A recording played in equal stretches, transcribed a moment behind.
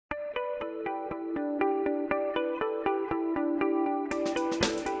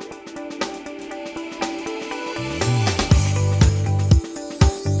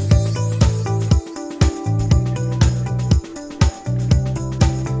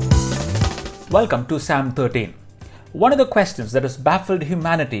Welcome to Psalm 13. One of the questions that has baffled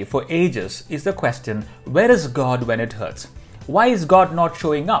humanity for ages is the question, where is God when it hurts? Why is God not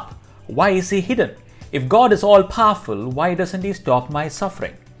showing up? Why is He hidden? If God is all-powerful, why doesn't He stop my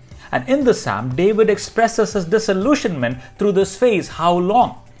suffering? And in the psalm, David expresses his disillusionment through this phrase, how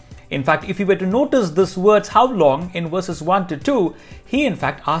long? In fact, if you were to notice this words, how long, in verses 1 to 2, he in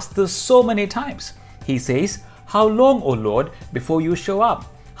fact asks this so many times. He says, how long, O Lord, before you show up?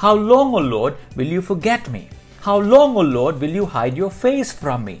 How long, O Lord, will you forget me? How long, O Lord, will you hide your face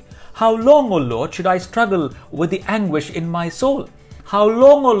from me? How long, O Lord, should I struggle with the anguish in my soul? How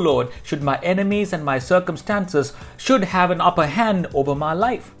long, O Lord, should my enemies and my circumstances should have an upper hand over my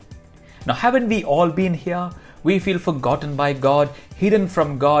life? Now, haven't we all been here? We feel forgotten by God, hidden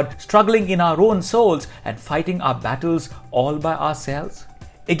from God, struggling in our own souls and fighting our battles all by ourselves.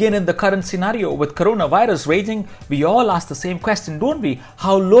 Again, in the current scenario with coronavirus raging, we all ask the same question, don't we?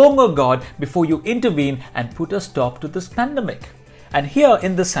 How long, O God, before you intervene and put a stop to this pandemic? And here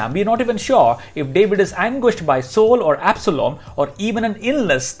in the psalm, we are not even sure if David is anguished by Saul or Absalom or even an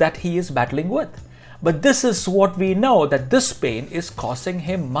illness that he is battling with. But this is what we know, that this pain is causing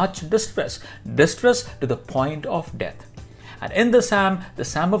him much distress to the point of death. And in the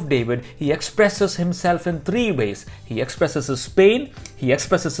psalm of David, he expresses himself in three ways. He expresses his pain, he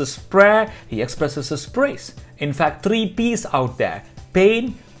expresses his prayer, he expresses his praise. In fact, 3 P's out there: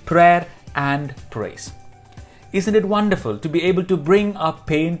 pain, prayer, and praise. Isn't it wonderful to be able to bring our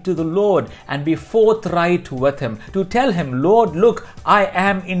pain to the Lord and be forthright with Him, to tell Him, Lord, look, I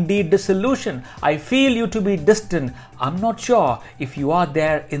am indeed disillusioned. I feel you to be distant. I'm not sure if you are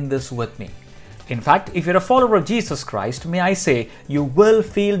there in this with me. In fact, if you're a follower of Jesus Christ, may I say, you will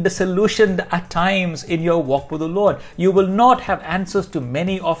feel disillusioned at times in your walk with the Lord. You will not have answers to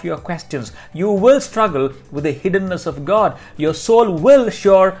many of your questions. You will struggle with the hiddenness of God. Your soul will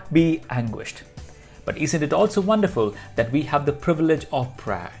sure be anguished. But isn't it also wonderful that we have the privilege of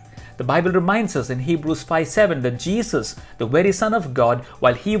prayer? The Bible reminds us in Hebrews 5:7 that Jesus, the very Son of God,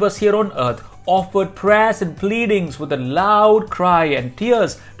 while He was here on earth, offered prayers and pleadings with a loud cry and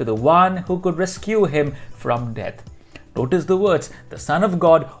tears to the one who could rescue Him from death. Notice the words, the Son of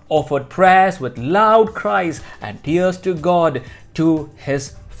God offered prayers with loud cries and tears to God, to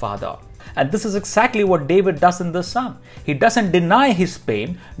His Father. And this is exactly what David does in this psalm. He doesn't deny his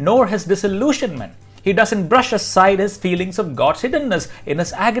pain nor his disillusionment. He doesn't brush aside his feelings of God's hiddenness in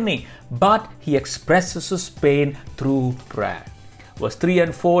his agony, but he expresses his pain through prayer. Verse 3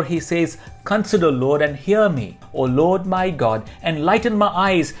 and 4, he says, consider, Lord, and hear me. O Lord my God, enlighten my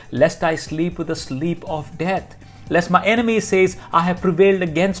eyes, lest I sleep with the sleep of death. Lest my enemy says, I have prevailed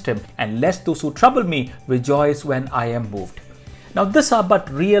against him, and lest those who trouble me rejoice when I am moved. Now these are but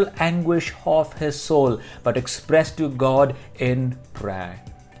real anguish of his soul, but expressed to God in prayer.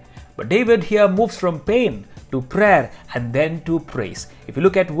 But David here moves from pain to prayer and then to praise. If you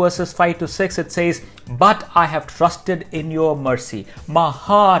look at verses 5 to 6, it says, but I have trusted in your mercy. My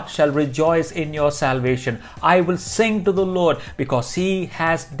heart shall rejoice in your salvation. I will sing to the Lord because He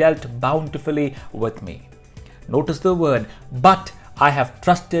has dealt bountifully with me. Notice the word, but I have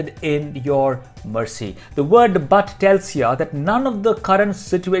trusted in your mercy. The word but tells here that none of the current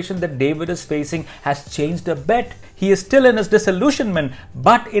situation that David is facing has changed a bit. He is still in his disillusionment,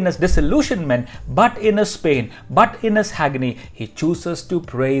 but in his pain, but in his agony, he chooses to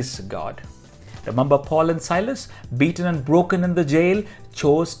praise God. Remember Paul and Silas, beaten and broken in the jail,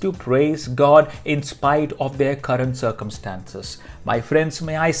 chose to praise God in spite of their current circumstances. My friends,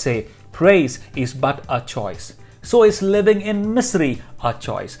 may I say, praise is but a choice. So is living in misery a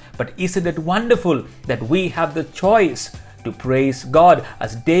choice. But isn't it wonderful that we have the choice to praise God,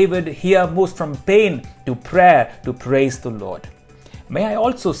 as David here moves from pain to prayer to praise the Lord? May I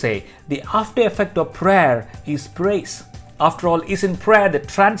also say, the after effect of prayer is praise. After all, isn't prayer the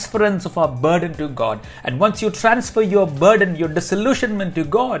transference of our burden to God? And once you transfer your burden, your disillusionment to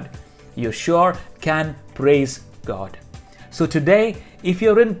God, you sure can praise God. So today, if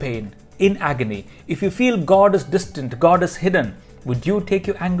you're in pain, in agony, if you feel God is distant, God is hidden, would you take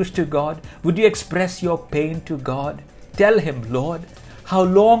your anguish to God? Would you express your pain to God? Tell Him, Lord, how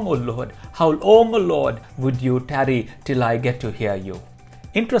long, O Lord, how long, O Lord, would you tarry till I get to hear you?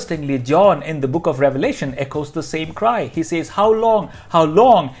 Interestingly, John in the book of Revelation echoes the same cry. He says, how long,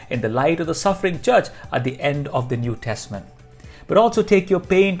 in the light of the suffering church at the end of the New Testament. But also take your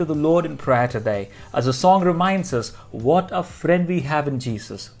pain to the Lord in prayer today. As the song reminds us, what a friend we have in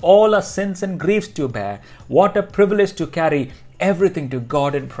Jesus. All our sins and griefs to bear. What a privilege to carry everything to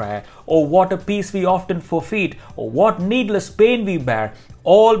God in prayer. Oh, what a peace we often forfeit. Oh, what needless pain we bear.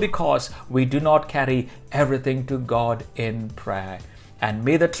 All because we do not carry everything to God in prayer. and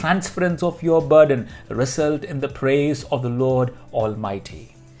may the transference of your burden result in the praise of the Lord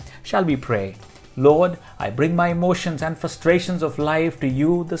Almighty. Shall we pray? Lord, I bring my emotions and frustrations of life to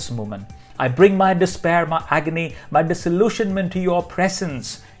you this moment. I bring my despair, my agony, my disillusionment to your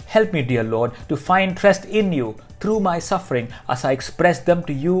presence. Help me, dear Lord, to find trust in you through my suffering as I express them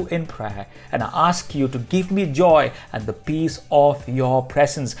to you in prayer. And I ask you to give me joy and the peace of your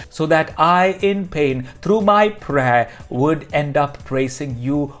presence so that I, in pain, through my prayer, would end up praising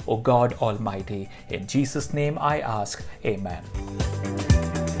you, O God Almighty. In Jesus' name I ask, Amen.